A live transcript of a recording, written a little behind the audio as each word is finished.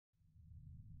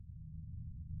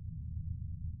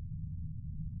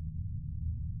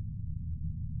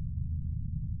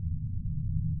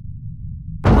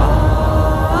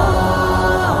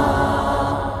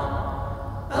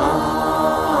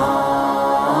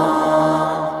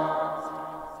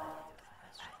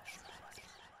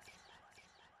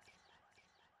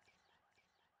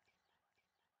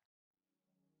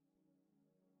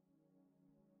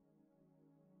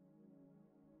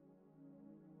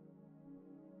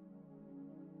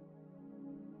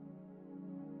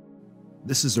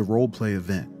This is a role play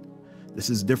event. This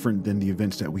is different than the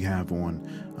events that we have on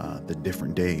the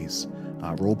different days.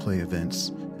 Role play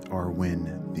events are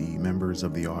when the members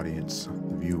of the audience,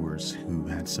 the viewers who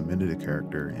had submitted a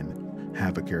character and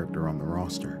have a character on the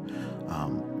roster,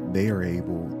 they are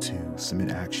able to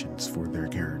submit actions for their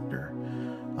character.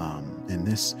 And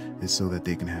this is so that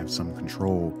they can have some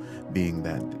control, being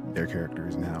that their character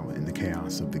is now in the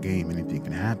chaos of the game. Anything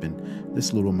can happen.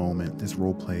 This little moment, this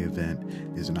role play event,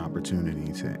 is an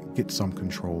opportunity to get some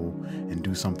control and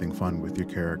do something fun with your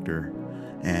character.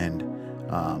 And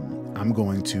I'm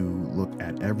going to look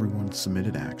at everyone's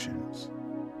submitted actions,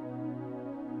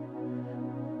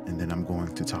 and then I'm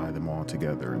going to tie them all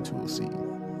together into a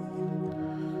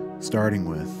scene. Starting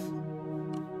with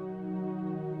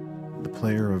the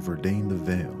player of Verdain the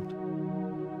Veiled.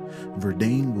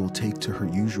 Verdain will take to her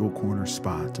usual corner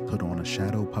spot to put on a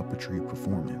shadow puppetry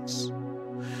performance.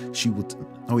 She will.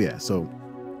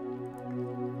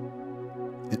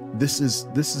 This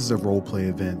is a role play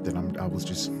event that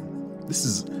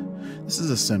This is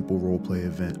a simple role play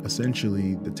event.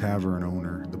 Essentially, the tavern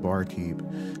owner, the barkeep,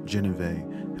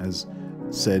 Jenevay, has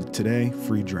said today,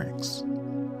 free drinks.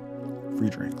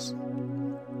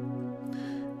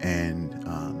 And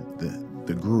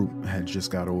the group had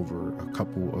just got over a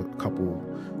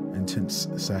couple intense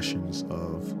sessions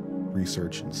of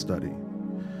research and study.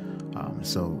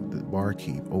 So the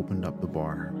barkeep opened up the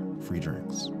bar, free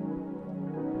drinks.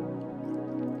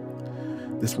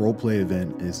 This role play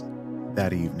event is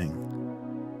that evening.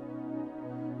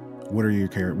 What is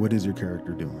your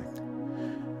character doing?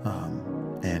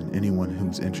 And anyone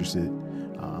who's interested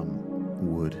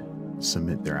would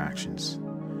submit their actions,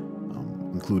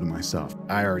 including myself.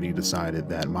 I already decided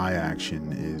that my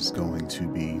action is going to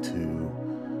be to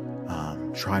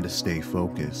try to stay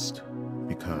focused,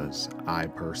 because I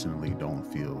personally don't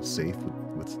feel safe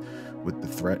with the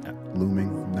threat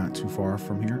looming not too far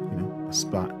from here. A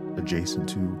spot adjacent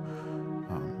to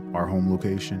our home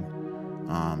location,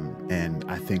 and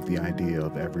I think the idea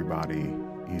of everybody,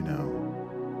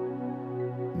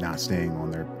 not staying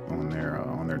on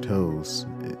their toes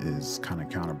is kind of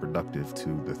counterproductive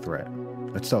to the threat.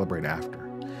 Let's celebrate after.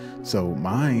 So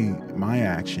my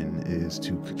action is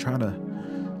to try to.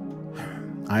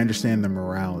 I understand the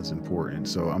morale is important,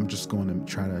 so I'm just going to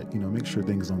try to make sure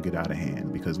things don't get out of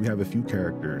hand, because we have a few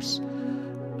characters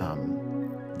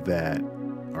that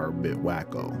are a bit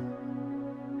wacko.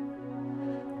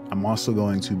 I'm also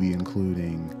going to be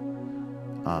including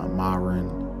Marin,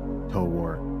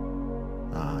 Towart,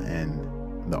 and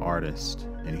the artist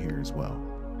in here as well.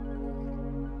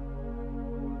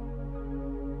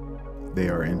 They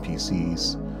are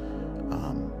NPCs.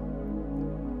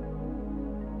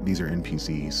 These are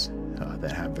NPCs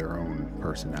that have their own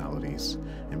personalities,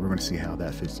 and we're going to see how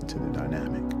that fits into the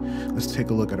dynamic. Let's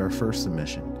take a look at our first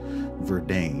submission.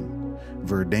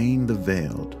 Verdain the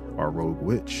Veiled, our rogue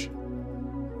witch.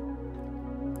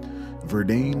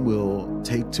 Verdain will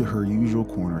take to her usual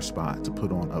corner spot to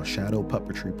put on a shadow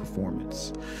puppetry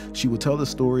performance. She will tell the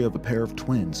story of a pair of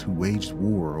twins who waged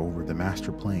war over the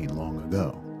master plane long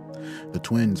ago. The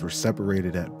twins were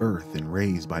separated at birth and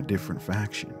raised by different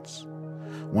factions.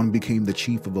 One became the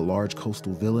chief of a large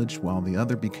coastal village, while the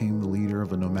other became the leader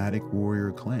of a nomadic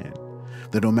warrior clan.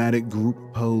 The nomadic group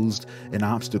posed an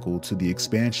obstacle to the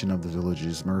expansion of the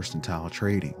village's mercantile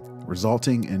trading,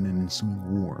 resulting in an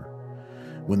ensuing war.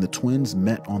 When the twins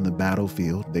met on the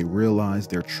battlefield, they realized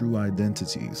their true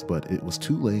identities, but it was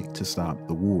too late to stop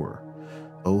the war.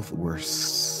 Both were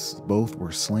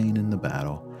slain in the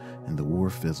battle, and the war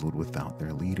fizzled without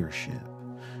their leadership.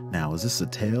 Now, is this a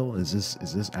tale? Is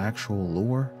this actual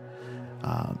lore?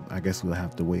 I guess we'll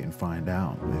have to wait and find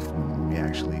out when we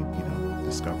actually,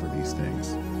 discover these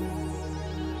things.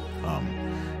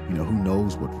 Who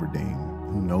knows what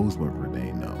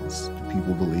Verdain knows? Do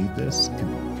people believe this?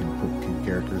 Can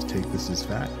characters take this as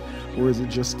fact, or is it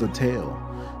just a tale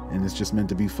and it's just meant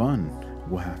to be fun?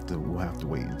 We'll have to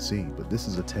wait and see. But this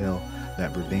is a tale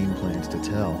that Verdain plans to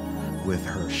tell with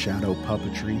her shadow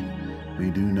puppetry. We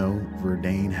do know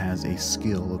Verdain has a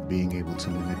skill of being able to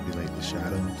manipulate the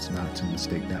shadows, not to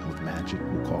mistake that with magic.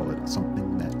 We'll call it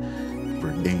something that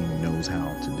Verdain knows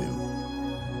how to do.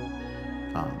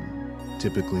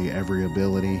 Typically, every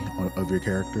ability of your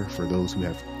character, for those who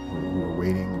are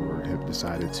waiting or have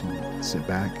decided to sit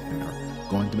back and are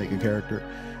going to make a character,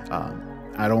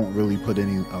 I don't really put a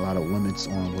lot of limits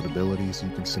on what abilities you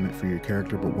can submit for your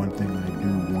character, but one thing I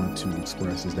do want to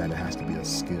express is that it has to be a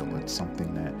skill. It's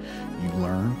something that you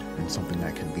learned and something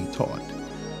that can be taught.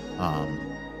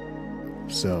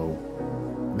 So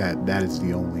that is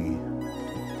the only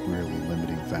really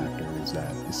limiting factor is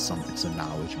that it's a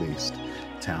knowledge-based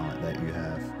talent that you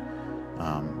have.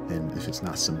 And if it's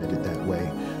not submitted that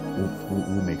way,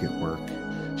 we'll make it work.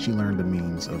 She learned the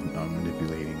means of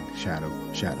manipulating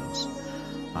shadows.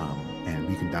 And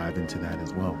we can dive into that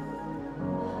as well,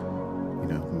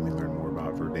 when we learn more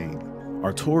about Verdane.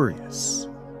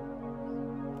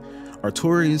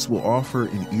 Artorias will offer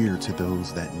an ear to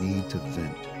those that need to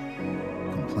vent,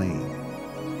 complain,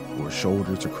 or a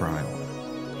shoulder to cry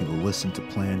on. He will listen to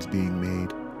plans being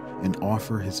made and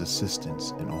offer his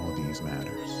assistance in all these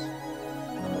matters.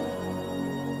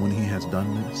 When he has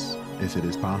done this, if it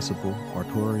is possible,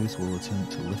 Artorias will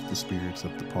attempt to lift the spirits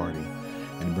of the party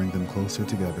and bring them closer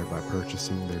together by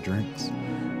purchasing their drinks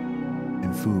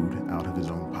and food out of his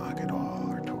own pocket. Oh,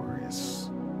 Artorias.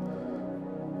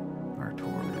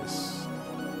 Artorias.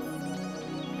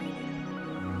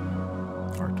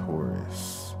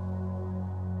 Artorias.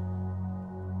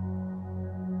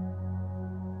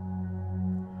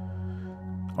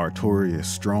 Artorias,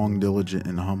 strong, diligent,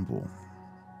 and humble,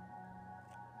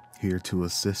 here to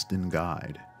assist and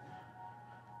guide.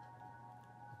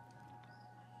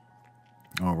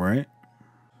 All right.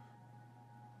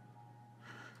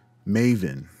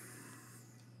 Maven.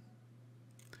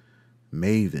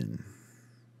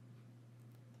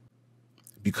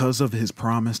 Because of his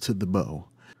promise to the bow,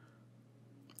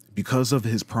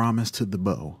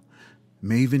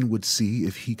 Maven would see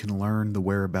if he can learn the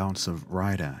whereabouts of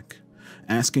Rydak,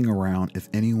 asking around if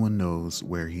anyone knows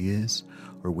where he is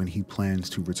or when he plans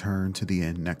to return to the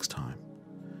inn next time.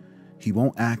 He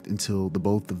won't act until the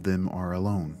both of them are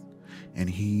alone, and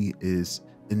he is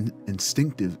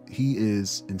instinctively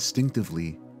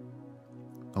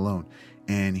alone,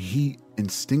 and he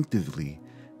instinctively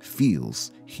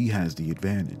feels he has the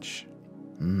advantage.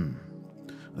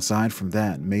 Aside from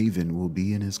that, Maven will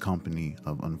be in his company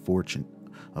of unfortunate,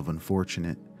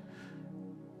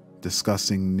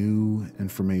 discussing new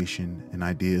information and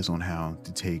ideas on how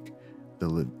to take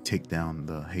down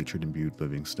the hatred-imbued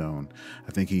living stone.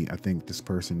 I think this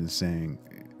person is saying,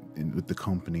 with the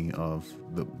company of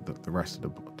the rest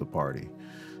of the party,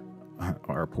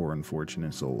 our poor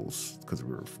unfortunate souls, because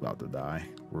we're about to die.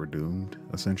 We're doomed,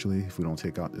 essentially, if we don't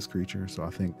take out this creature. So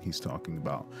I think he's talking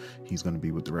about he's going to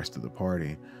be with the rest of the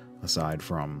party, aside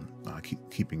from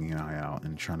keeping an eye out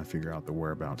and trying to figure out the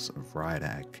whereabouts of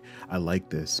Rydak. I like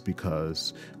this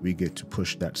because we get to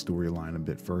push that storyline a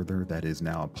bit further. That is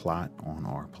now a plot on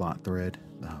our plot thread.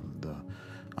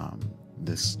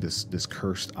 This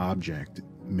cursed object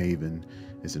Maven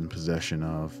is in possession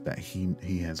of, that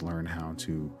he has learned how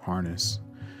to harness,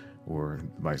 or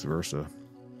vice versa.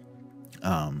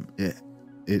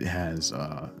 It has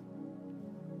a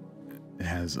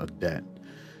debt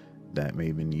that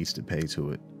Maven needs to pay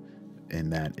to it,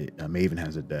 and that Maven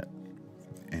has a debt,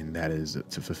 and that is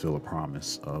to fulfill a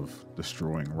promise of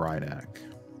destroying Rydak,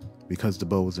 because the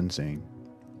bow is insane.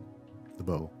 The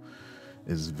bow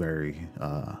is very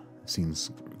seems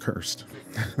cursed.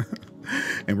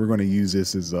 And we're going to use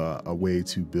this as a way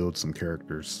to build some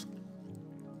characters.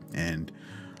 And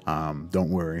don't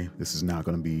worry, this is not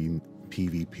going to be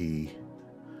PvP,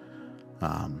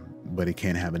 but it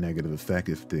can have a negative effect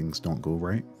if things don't go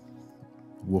right.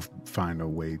 We'll find a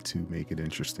way to make it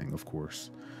interesting, of course.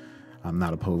 I'm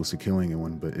not opposed to killing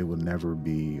anyone, but it will never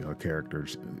be a character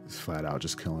flat out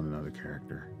just killing another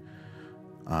character,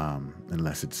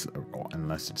 unless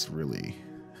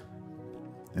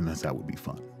that would be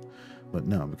fun. But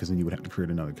no, because then you would have to create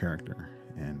another character,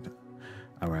 and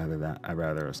I'd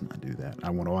rather us not do that. I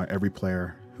want every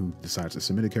player who decides to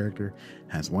submit a character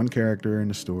has one character in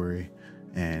the story,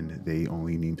 and they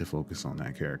only need to focus on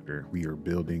that character. We are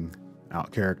building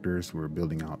out characters, we're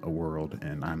building out a world,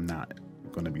 and I'm not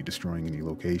going to be destroying any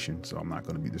location, so I'm not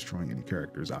going to be destroying any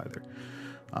characters either.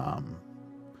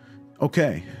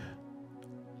 Okay.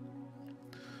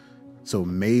 So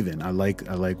Maven, I like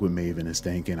what Maven is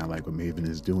thinking. I like what Maven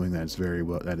is doing. That is very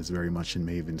much in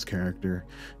Maven's character.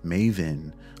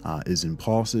 Maven is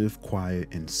impulsive, quiet,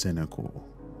 and cynical.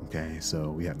 Okay, so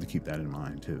we have to keep that in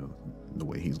mind too, the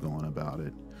way he's going about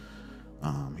it.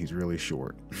 He's really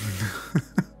short.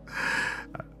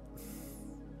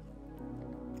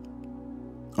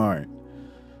 All right.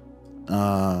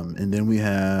 And then we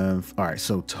have, all right,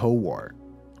 so Towart.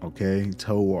 Okay,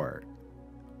 Towart.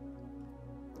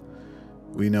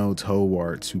 We know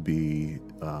Towart to be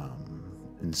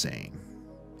insane.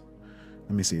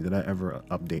 Let me see, did I ever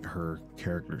update her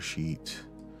character sheet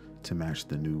to match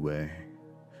the new way?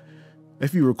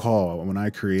 If you recall, when I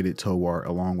created Towart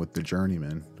along with the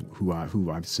Journeyman, who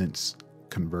I've since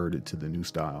converted to the new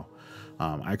style,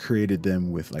 I created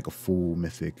them with like a full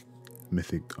mythic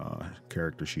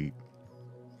character sheet.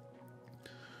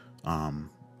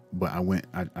 But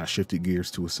I shifted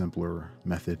gears to a simpler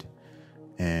method,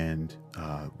 and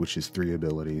which is 3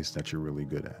 abilities that you're really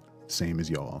good at, same as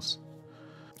y'all's.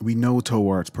 We know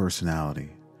Towart's personality.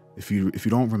 If you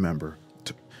don't remember,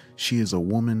 she is a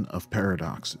woman of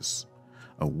paradoxes,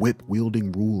 a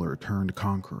whip-wielding ruler turned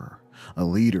conqueror, a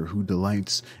leader who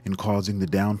delights in causing the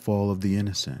downfall of the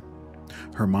innocent.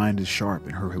 Her mind is sharp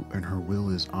and her will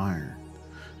is iron,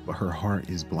 but her heart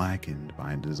is blackened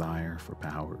by a desire for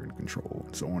power and control,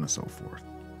 and so on and so forth.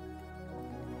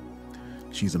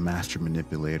 She's a master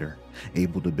manipulator,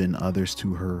 able to bend others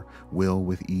to her will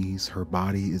with ease. Her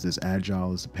body is as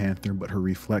agile as a panther, but her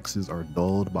reflexes are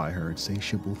dulled by her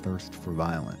insatiable thirst for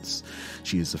violence.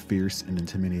 She is a fierce and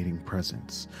intimidating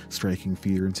presence, striking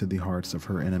fear into the hearts of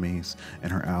her enemies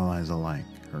and her allies alike.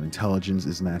 Her intelligence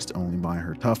is matched only by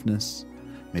her toughness,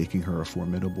 making her a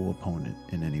formidable opponent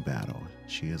in any battle.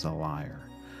 She is a liar,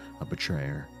 a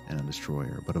betrayer, and a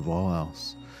destroyer, but of all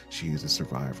else, she is a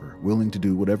survivor, willing to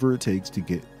do whatever it takes to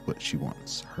get what she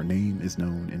wants. Her name is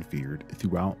known and feared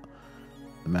throughout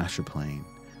the Master Plane,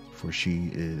 for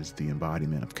she is the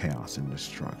embodiment of chaos and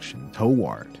destruction.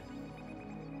 Towart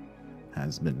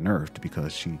has been nerfed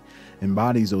because she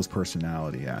embodies those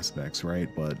personality aspects, right?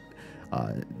 But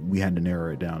we had to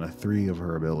narrow it down to 3 of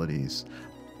her abilities.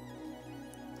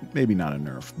 Maybe not a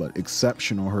nerf, but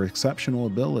exceptional. Her exceptional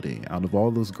ability out of all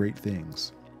those great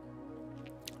things,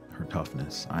 her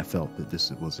toughness. I felt that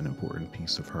this was an important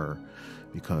piece of her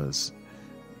because,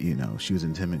 you know, she was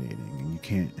intimidating, and you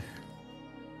can't.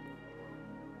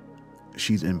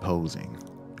 She's imposing,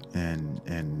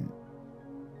 and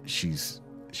she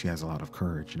has a lot of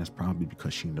courage, and that's probably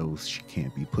because she knows she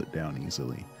can't be put down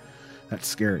easily. That's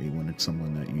scary when it's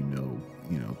someone that you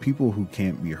know, people who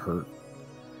can't be hurt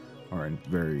are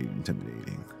very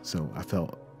intimidating. So I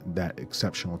felt that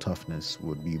exceptional toughness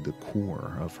would be the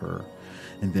core of her.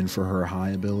 And then for her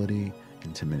high ability,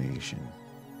 intimidation.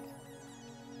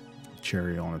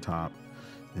 Cherry on the top,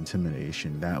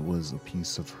 intimidation. That was a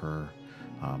piece of her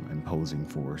imposing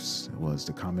force. It was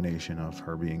the combination of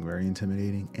her being very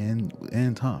intimidating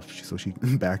and tough, so she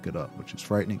can back it up, which is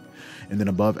frightening. And then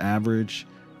above average,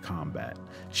 combat.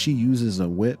 She uses a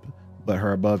whip, but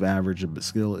her above average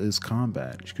skill is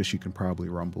combat because she can probably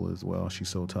rumble as well. She's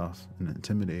so tough and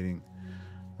intimidating.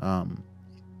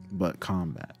 But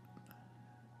combat.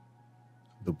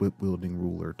 The whip-wielding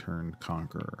ruler turned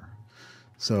conqueror.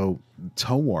 So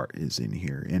Towart is in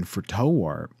here. And for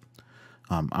Towart,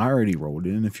 I already rolled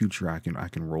it. In the future, I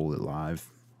can roll it live.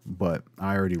 But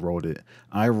I already rolled it.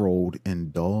 I rolled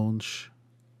indulge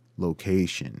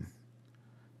location.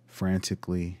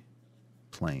 Frantically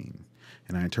plain.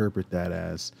 And I interpret that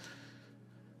as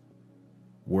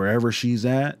wherever she's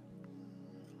at,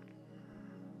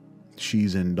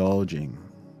 she's indulging.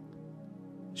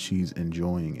 She's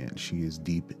enjoying it. She is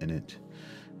deep in it.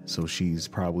 So she's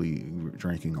probably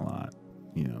drinking a lot.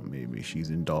 You know, maybe she's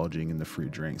indulging in the free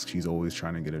drinks. She's always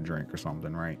trying to get a drink or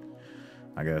something, right?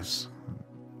 I guess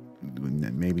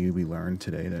maybe we learned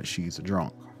today that she's a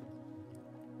drunk.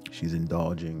 She's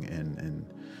indulging in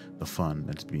the fun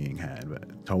that's being had.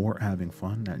 But Towart having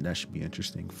fun, that should be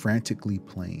interesting. Frantically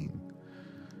plain.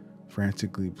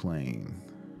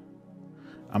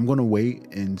 I'm going to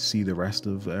wait and see the rest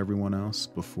of everyone else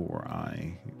before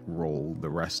I roll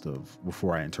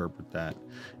before I interpret that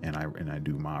and I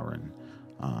do Myron,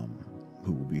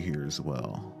 who will be here as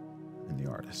well, and the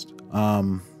artist,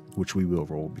 which we will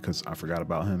roll because I forgot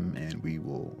about him, and we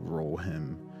will roll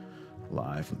him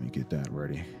live. Let me get that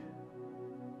ready.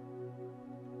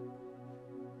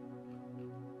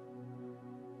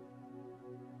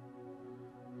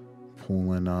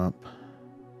 Pulling up.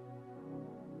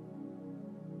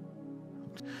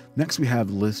 Next, we have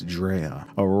Lysdrea,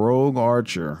 a rogue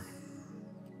archer.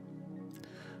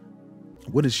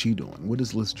 What is she doing? What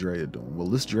is Lysdrea doing? Well,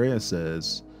 Lysdrea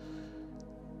says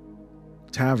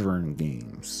Tavern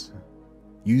games.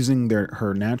 Using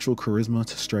her natural charisma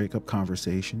to strike up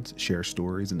conversations, share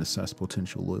stories, and assess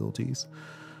potential loyalties.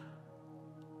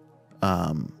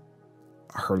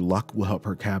 Her luck will help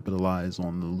her capitalize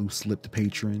on the loose-lipped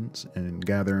patrons and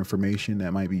gather information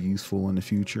that might be useful in the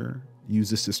future. Use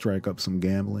this to strike up some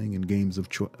gambling and games of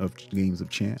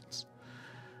chance,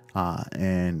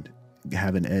 and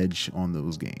have an edge on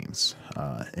those games,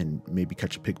 and maybe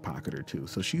catch a pickpocket or two.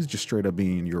 So she's just straight up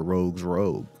being your rogue's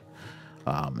rogue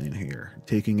in here,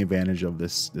 taking advantage of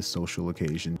this social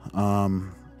occasion.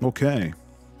 Okay,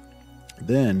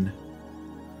 then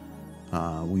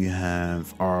we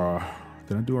have our.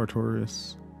 Did I do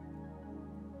Artorias?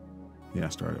 Yeah, I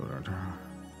started with Artorias.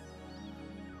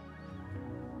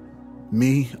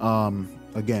 Me,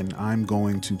 again, I'm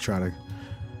going to try to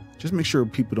just make sure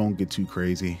people don't get too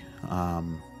crazy.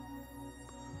 I'm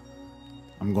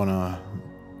gonna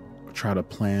try to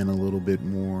plan a little bit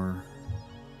more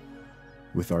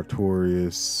with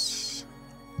Artorias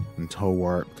and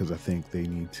Towart, because I think they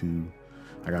need to.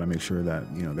 I got to make sure that,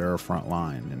 you know, they're a front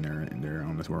line and they're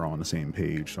on this. We're all on the same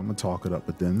page. So I'm gonna talk it up,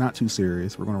 but then not too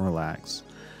serious. We're gonna relax.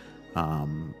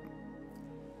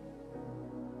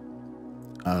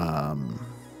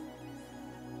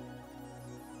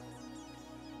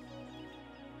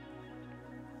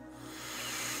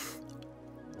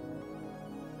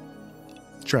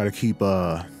 Try to keep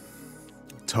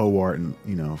Towart, and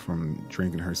you know, from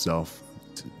drinking herself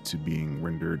to being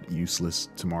rendered useless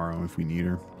tomorrow if we need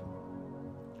her.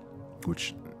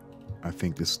 Which I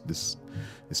think this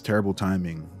is terrible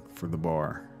timing for the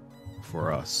bar,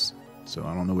 for us. So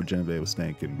I don't know what Jenevay was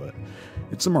thinking, but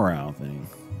it's a morale thing.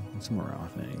 It's a morale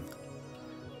thing.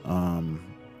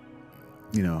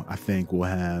 You know, I think we'll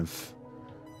have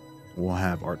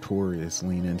Artorias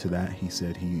lean into that. He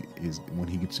said he is, when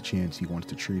he gets a chance, he wants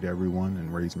to treat everyone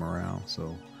and raise morale.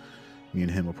 So me and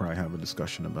him will probably have a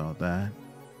discussion about that.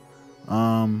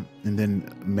 And then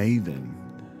Maven,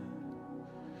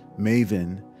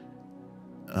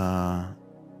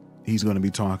 he's going to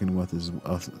be talking with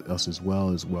us as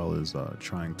well as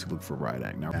trying to look for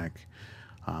Rydak. Now,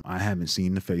 I haven't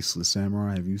seen the Faceless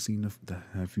Samurai. Have you seen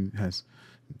has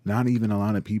not even a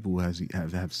lot of people have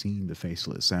seen the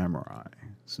Faceless Samurai.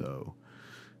 So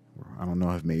I don't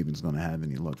know if Maven's going to have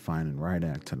any luck finding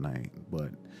Rydak tonight,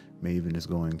 but Maven is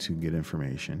going to get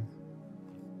information.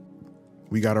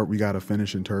 We gotta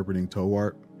finish interpreting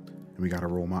Towart, and we gotta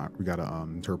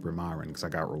interpret Myron, because I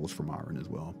got rolls for Myron as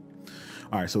well.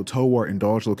 All right, so Towart,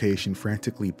 indulged location,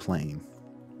 frantically plain.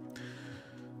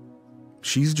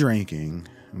 She's drinking.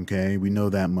 Okay, we know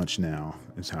that much now.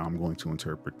 Is how I'm going to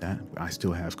interpret that. I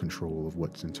still have control of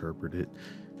what's interpreted.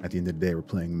 At the end of the day, we're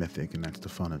playing Mythic, and that's the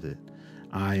fun of it.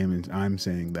 I'm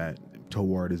saying that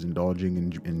Towart is indulging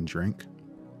in drink.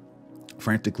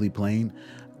 Frantically plain.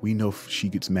 We know she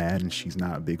gets mad, and she's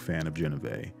not a big fan of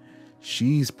Jenevay.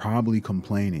 She's probably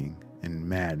complaining and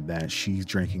mad that she's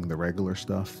drinking the regular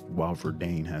stuff while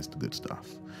Verdane has the good stuff.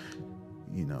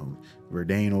 You know,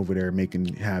 Verdane over there making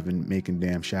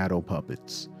damn shadow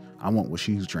puppets. I want what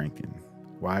she's drinking.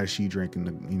 Why is she drinking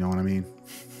the, you know what I mean?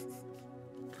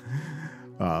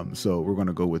 So we're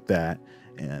gonna go with that.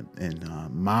 And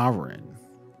Myron,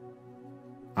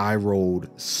 I rolled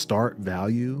start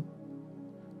value,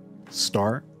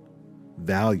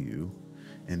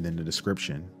 and then the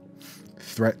description.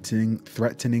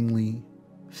 Threateningly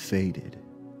faded.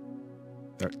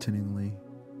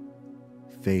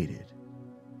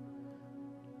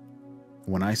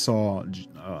 When I saw,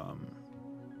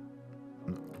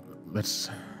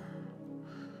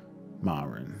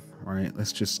 Myron, right?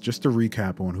 Let's just to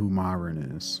recap on who Myron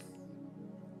is,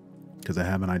 because I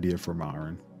have an idea for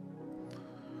Myron.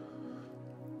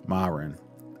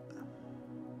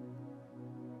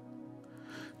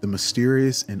 The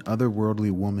mysterious and otherworldly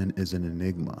woman is an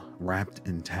enigma, wrapped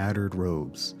in tattered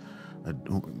robes.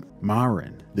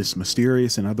 This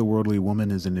mysterious and otherworldly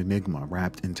woman is an enigma,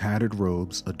 wrapped in tattered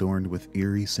robes, adorned with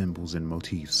eerie symbols and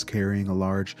motifs, carrying a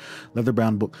large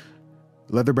leather-bound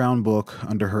book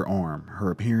under her arm.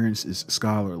 Her appearance is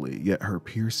scholarly, yet her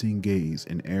piercing gaze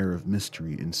and air of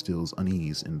mystery instills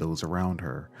unease in those around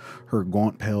her. Her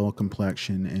gaunt, pale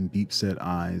complexion and deep-set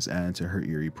eyes add to her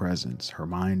eerie presence. Her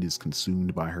mind is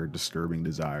consumed by her disturbing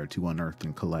desire to unearth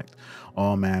and collect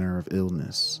all manner of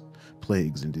illness,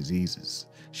 plagues, and diseases.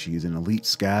 She is an elite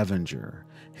scavenger,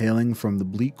 hailing from the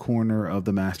bleak corner of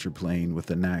the master plane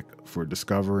with a knack for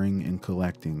discovering and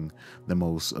collecting the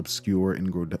most obscure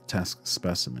and grotesque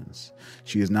specimens.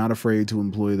 She is not afraid to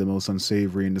employ the most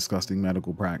unsavory and disgusting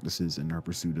medical practices in her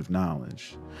pursuit of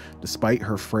knowledge. Despite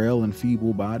her frail and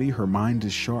feeble body, her mind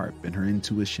is sharp and her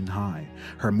intuition high.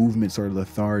 Her movements are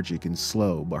lethargic and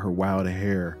slow, but her wild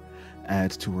hair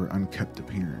adds to her unkempt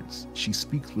appearance. She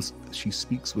speaks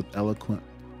with eloquence.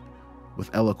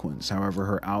 However,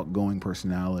 her outgoing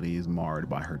personality is marred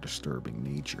by her disturbing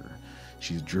nature.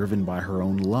 She's driven by her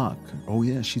own luck. Oh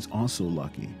yeah, she's also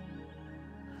lucky.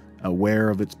 Aware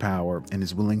of its power, and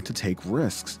is willing to take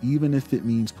risks, even if it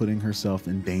means putting herself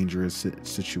in dangerous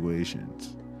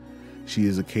situations. She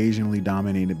is occasionally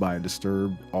dominated by a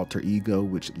disturbed alter ego,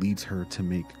 which leads her to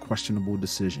make questionable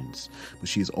decisions, but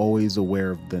she is always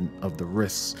aware of the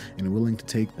risks and willing to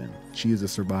take them. She is a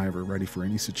survivor, ready for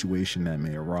any situation that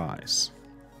may arise.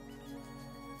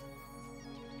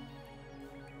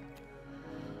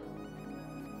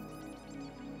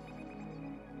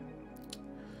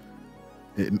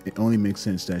 It only makes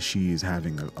sense that she is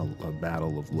having a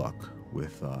battle of luck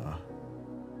with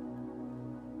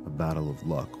battle of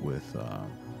luck with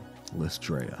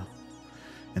Lystrea.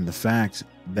 And the fact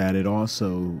that I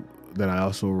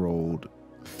also rolled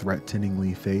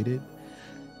threateningly faded.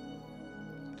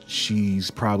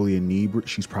 She's probably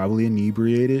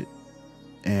inebriated,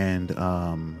 and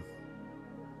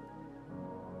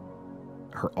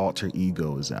her alter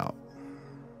ego is out.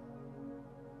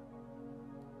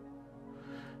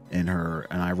 And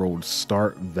I rolled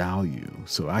start value,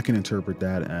 so I can interpret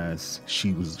that as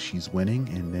she's winning,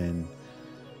 and then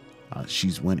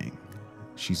she's winning.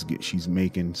 She's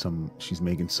making some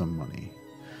money.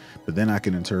 But then I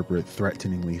can interpret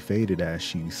threateningly faded as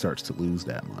she starts to lose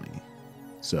that money.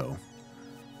 So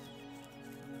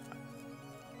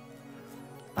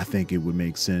I think it would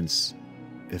make sense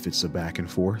if it's a back and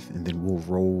forth, and then we'll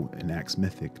roll an axe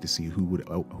mythic to see who will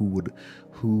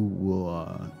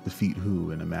defeat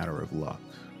who in a matter of luck.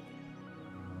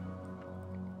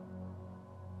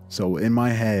 So in my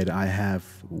head, I have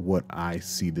what I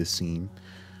see this scene,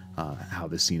 how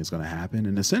this scene is going to happen,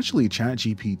 and essentially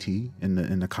ChatGPT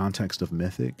in the context of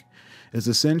mythic is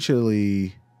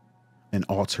essentially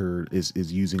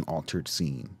is using altered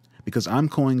scene, because I'm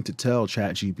going to tell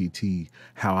ChatGPT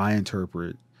how I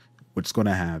interpret what's going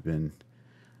to happen,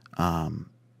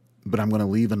 but I'm going to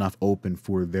leave enough open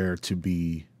for there to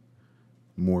be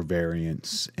more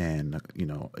variance, and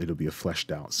it'll be a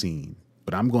fleshed out scene.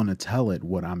 But I'm going to tell it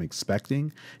what I'm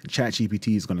expecting, and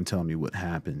ChatGPT is going to tell me what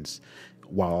happens,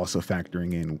 while also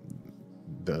factoring in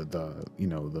the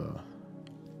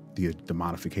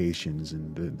modifications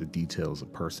and the details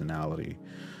of personality,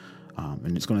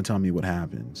 and it's going to tell me what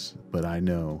happens. But I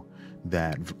know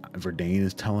that Verdane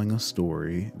is telling a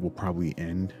story. We'll probably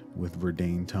end with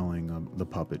Verdane telling the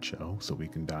puppet show, so we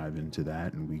can dive into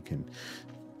that, and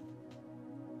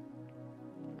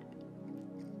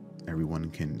everyone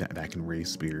can that can raise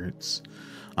spirits.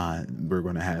 We're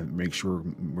going to have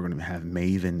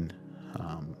Maven,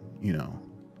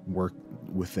 work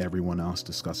with everyone else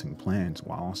discussing plans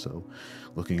while also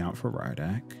looking out for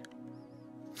Rydak.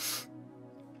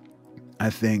 I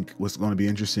think what's going to be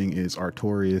interesting is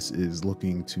Artorias is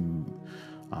looking to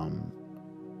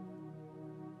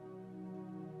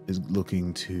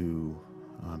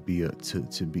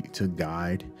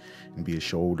guide and be a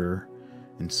shoulder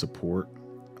and support.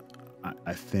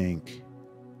 I think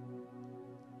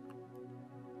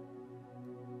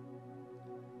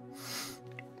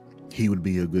he would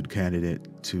be a good candidate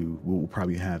to. We'll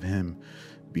probably have him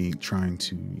trying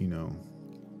to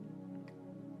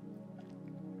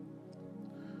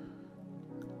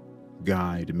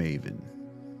guide Maven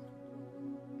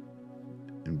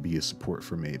and be a support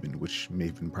for Maven, which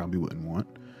Maven probably wouldn't want.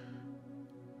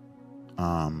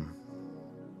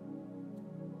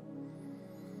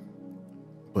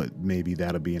 But maybe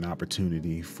that'll be an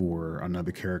opportunity for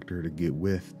another character to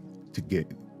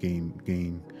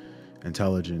gain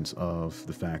intelligence of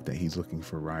the fact that he's looking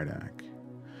for Rydak.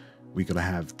 We could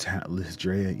have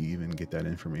Lystrea even get that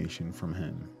information from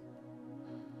him.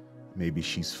 Maybe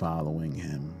she's following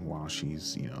him while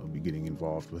she's, be getting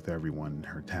involved with everyone in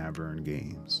her tavern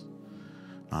games.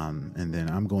 And then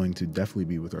I'm going to definitely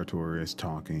be with Artorias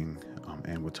talking,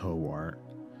 and with Howard.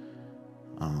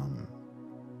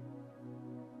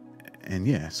 And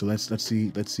yeah, so let's see.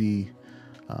 The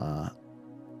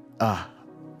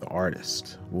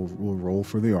artist. We'll roll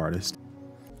for the artist.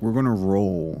 We're gonna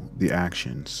roll the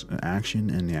actions, an action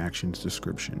and the actions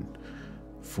description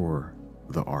for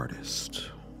the artist.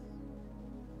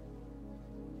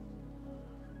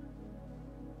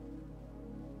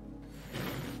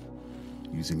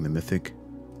 Using the Mythic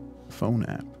phone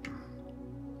app.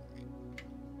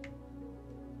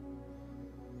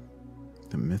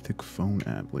 The Mythic phone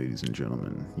app, ladies and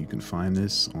gentlemen. You can find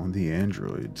this on the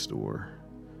Android store.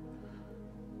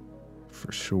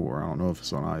 For sure. I don't know if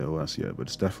it's on iOS yet, but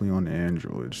it's definitely on the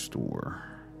Android store.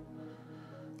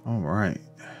 All right.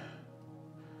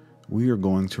 We are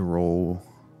going to roll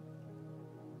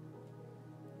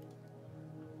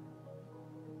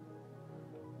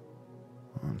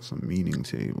on some meeting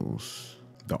tables.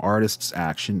 The artist's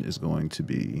action is going to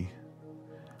be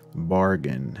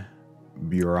bargain,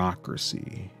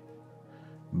 bureaucracy.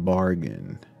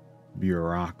 Bargain,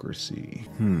 bureaucracy.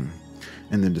 And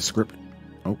then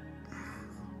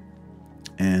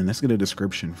and let's get a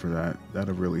description for that.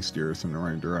 That'll really steer us in the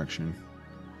right direction.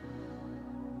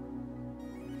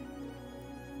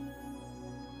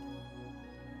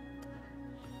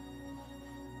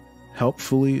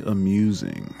 Helpfully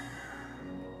amusing.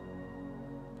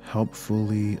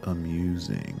 helpfully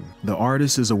amusing. The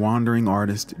artist is a wandering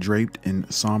artist draped in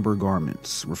somber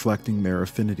garments, reflecting their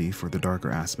affinity for the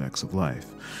darker aspects of life.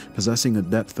 Possessing a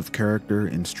depth of character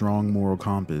and strong moral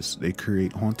compass, they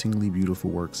create hauntingly beautiful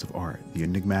works of art. The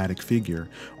enigmatic figure,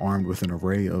 armed with an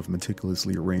array of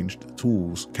meticulously arranged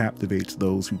tools, captivates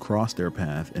those who cross their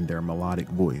path in their melodic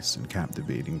voice and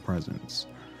captivating presence.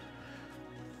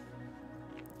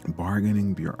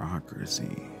 Bargaining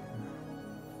bureaucracy.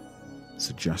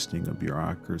 Suggesting a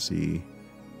bureaucracy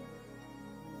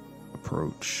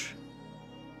approach.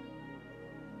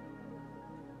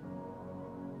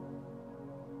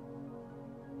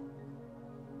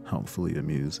 Helpfully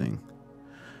amusing.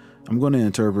 I'm going to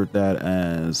interpret that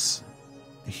as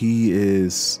he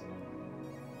is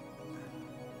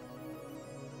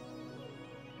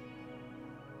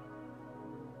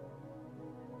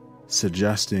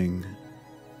suggesting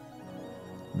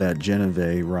that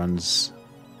Jenevay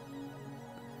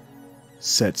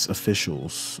sets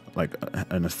officials, like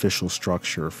an official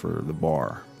structure for the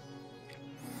bar.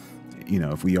 You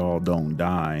know, if we all don't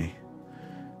die,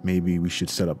 maybe we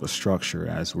should set up a structure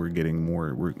as we're getting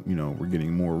more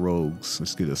rogues.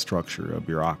 Let's get a structure, a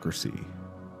bureaucracy.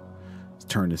 Let's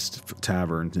turn this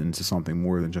tavern into something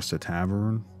more than just a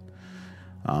tavern.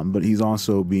 But he's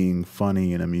also being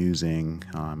funny and amusing,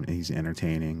 and he's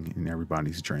entertaining, and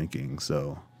everybody's drinking.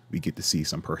 So we get to see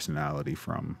some personality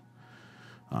from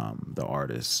the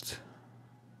artist.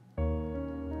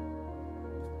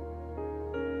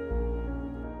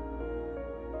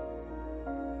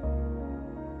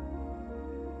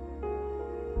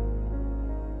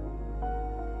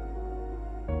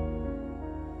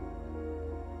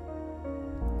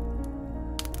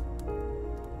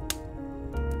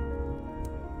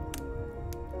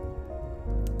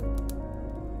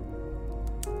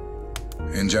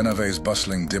 In Jenevay's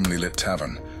bustling, dimly lit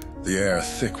tavern, the air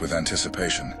thick with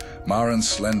anticipation, Marin's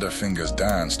slender fingers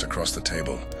danced across the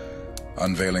table,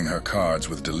 unveiling her cards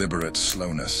with deliberate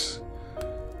slowness.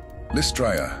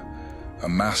 Lystraya, a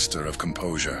master of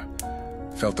composure,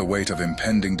 felt the weight of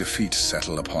impending defeat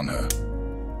settle upon her.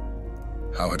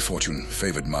 How had fortune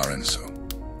favored Marin so?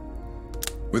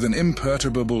 With an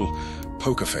imperturbable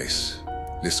poker face,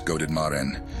 Lys goaded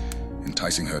Marin,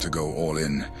 enticing her to go all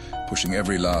in, pushing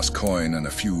every last coin and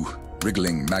a few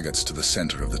wriggling maggots to the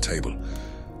center of the table.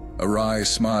 A wry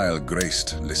smile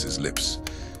graced Lys's lips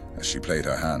as she played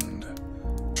her hand,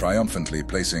 triumphantly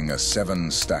placing a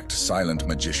 7-stacked silent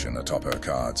magician atop her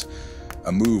cards,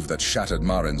 a move that shattered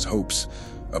Marin's hopes,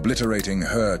 obliterating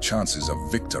her chances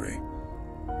of victory.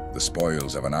 The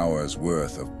spoils of an hour's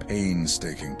worth of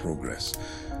painstaking progress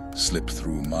slipped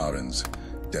through Marin's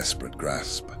desperate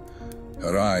grasp.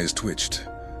 Her eyes twitched,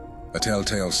 a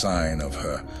telltale sign of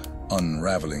her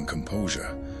unraveling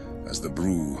composure as the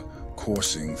brew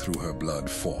coursing through her blood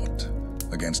fought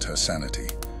against her sanity.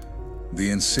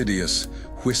 The insidious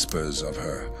whispers of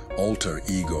her alter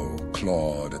ego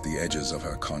clawed at the edges of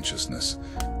her consciousness.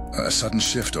 A sudden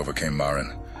shift overcame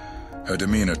Marin, her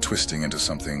demeanor twisting into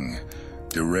something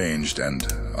deranged and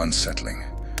unsettling.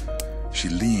 She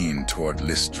leaned toward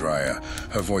Lystraya,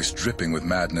 her voice dripping with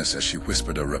madness as she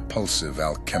whispered a repulsive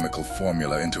alchemical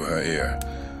formula into her ear.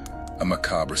 A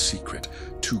macabre secret,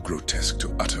 too grotesque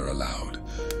to utter aloud.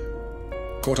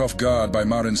 Caught off guard by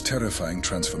Marin's terrifying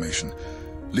transformation,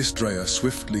 Lystraya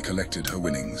swiftly collected her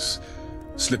winnings,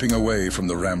 slipping away from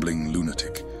the rambling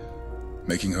lunatic.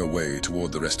 Making her way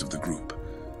toward the rest of the group,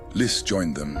 Lys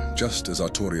joined them just as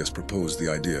Artorias proposed the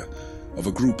idea of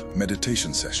a group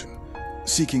meditation session,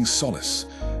 seeking solace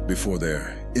before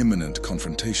their imminent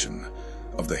confrontation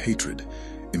of the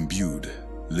hatred-imbued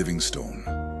living stone.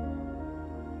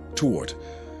 Tuort,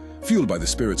 fueled by the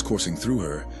spirits coursing through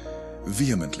her,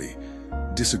 vehemently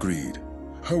disagreed,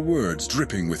 her words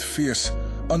dripping with fierce,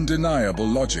 undeniable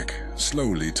logic,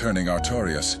 slowly turning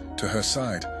Artorias to her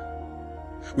side.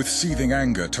 With seething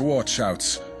anger, Tuort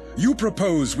shouts, "You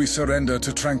propose we surrender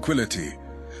to tranquility,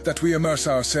 that we immerse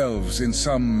ourselves in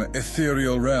some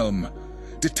ethereal realm,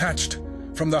 detached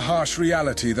from the harsh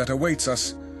reality that awaits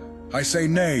us. I say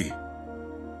nay."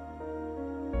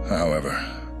 However,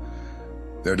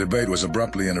 their debate was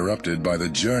abruptly interrupted by the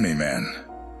journeyman.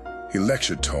 He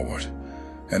lectured Tuort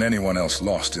and anyone else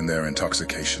lost in their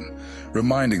intoxication,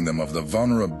 reminding them of the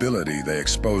vulnerability they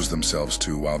exposed themselves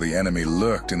to while the enemy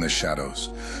lurked in the shadows,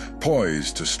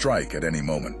 poised to strike at any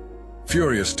moment.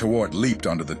 Furious, Tuort leaped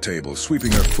onto the table,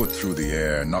 sweeping her foot through the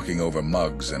air, knocking over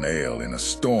mugs and ale in a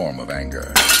storm of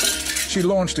anger. She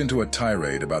launched into a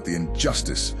tirade about the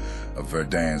injustice of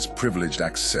Verdun's privileged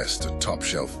access to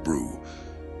top-shelf brew,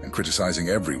 and criticizing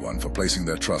everyone for placing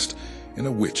their trust in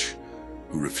a witch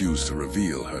who refused to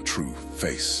reveal her true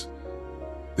face.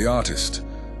 The artist,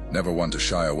 never one to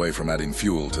shy away from adding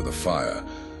fuel to the fire,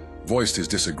 voiced his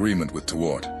disagreement with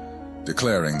Tawart,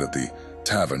 declaring that the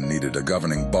tavern needed a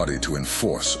governing body to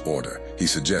enforce order. He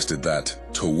suggested that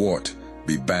Tawart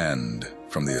be banned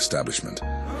from the establishment.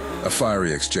 A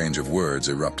fiery exchange of words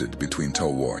erupted between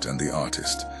Tawart and the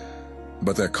artist,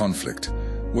 but their conflict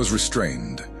was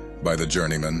restrained by the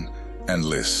journeyman and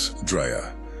Liss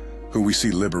Drea, who we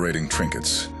see liberating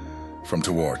trinkets from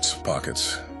Tawart's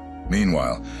pockets.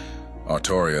 Meanwhile,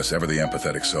 Artorius, ever the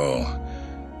empathetic soul,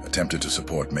 attempted to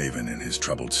support Maven in his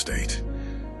troubled state,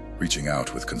 reaching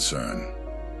out with concern.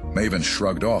 Maven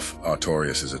shrugged off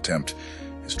Artorius' attempt,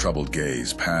 his troubled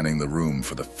gaze panning the room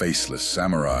for the faceless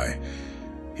samurai.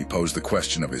 He posed the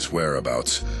question of his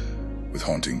whereabouts with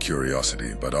haunting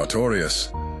curiosity, but Artorius,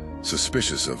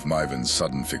 suspicious of Maven's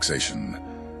sudden fixation,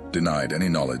 denied any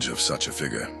knowledge of such a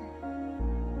figure.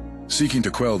 Seeking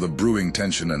to quell the brewing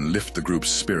tension and lift the group's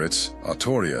spirits,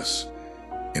 Artorius,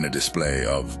 in a display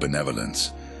of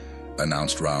benevolence,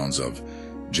 announced rounds of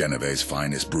Jenevay's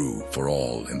finest brew for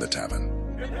all in the tavern.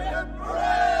 Hip hip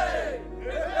hooray!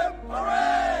 Hip hip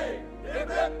hooray! Hip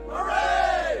hip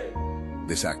hooray!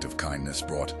 This act of kindness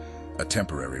brought a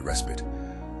temporary respite,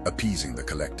 appeasing the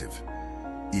collective,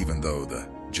 even though the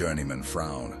journeyman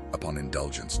frowned upon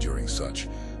indulgence during such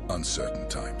uncertain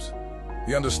times.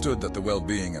 He understood that the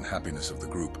well-being and happiness of the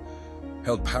group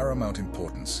held paramount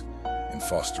importance in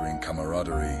fostering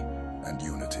camaraderie and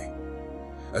unity.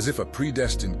 As if a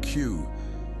predestined cue,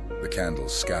 the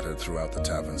candles scattered throughout the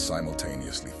tavern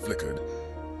simultaneously flickered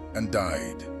and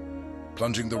died,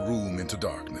 plunging the room into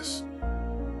darkness.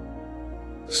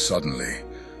 Suddenly,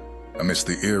 amidst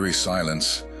the eerie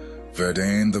silence,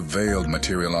 Verdain the Veiled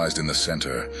materialized in the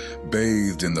center,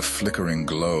 bathed in the flickering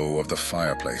glow of the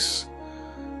fireplace.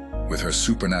 With her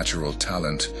supernatural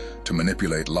talent to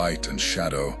manipulate light and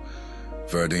shadow,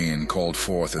 Verdain called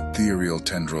forth ethereal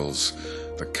tendrils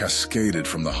that cascaded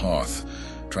from the hearth,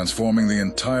 transforming the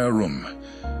entire room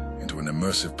into an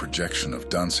immersive projection of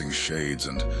dancing shades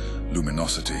and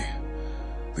luminosity.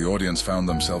 The audience found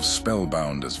themselves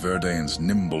spellbound as Verdain's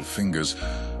nimble fingers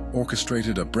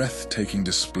orchestrated a breathtaking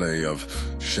display of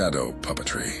shadow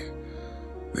puppetry.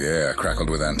 The air crackled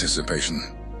with anticipation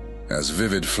as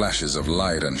vivid flashes of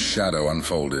light and shadow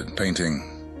unfolded,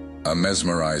 painting a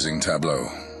mesmerizing tableau.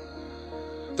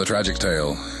 The tragic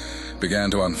tale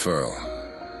began to unfurl,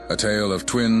 a tale of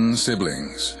twin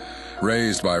siblings,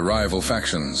 raised by rival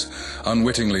factions,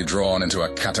 unwittingly drawn into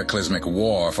a cataclysmic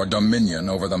war for dominion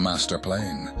over the master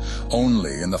plane.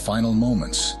 Only in the final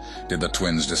moments did the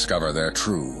twins discover their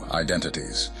true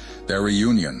identities, their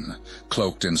reunion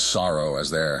cloaked in sorrow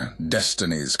as their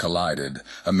destinies collided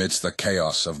amidst the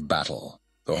chaos of battle.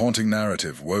 The haunting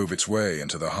narrative wove its way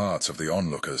into the hearts of the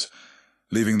onlookers,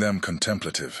 leaving them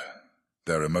contemplative,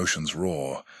 their emotions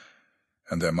raw,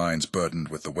 and their minds burdened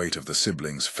with the weight of the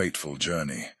siblings' fateful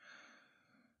journey.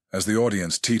 As the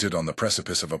audience teetered on the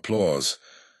precipice of applause,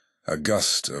 a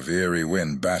gust of eerie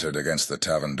wind battered against the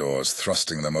tavern doors,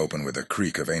 thrusting them open with a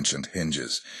creak of ancient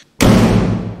hinges.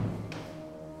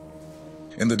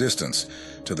 In the distance,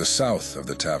 to the south of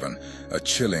the tavern, a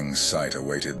chilling sight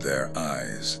awaited their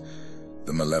eyes.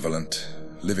 The malevolent,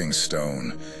 living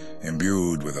stone,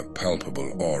 imbued with a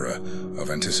palpable aura of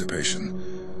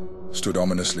anticipation, stood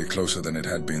ominously closer than it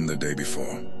had been the day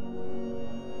before.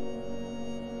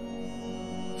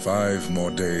 5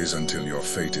 more days until your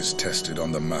fate is tested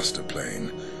on the master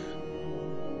plane.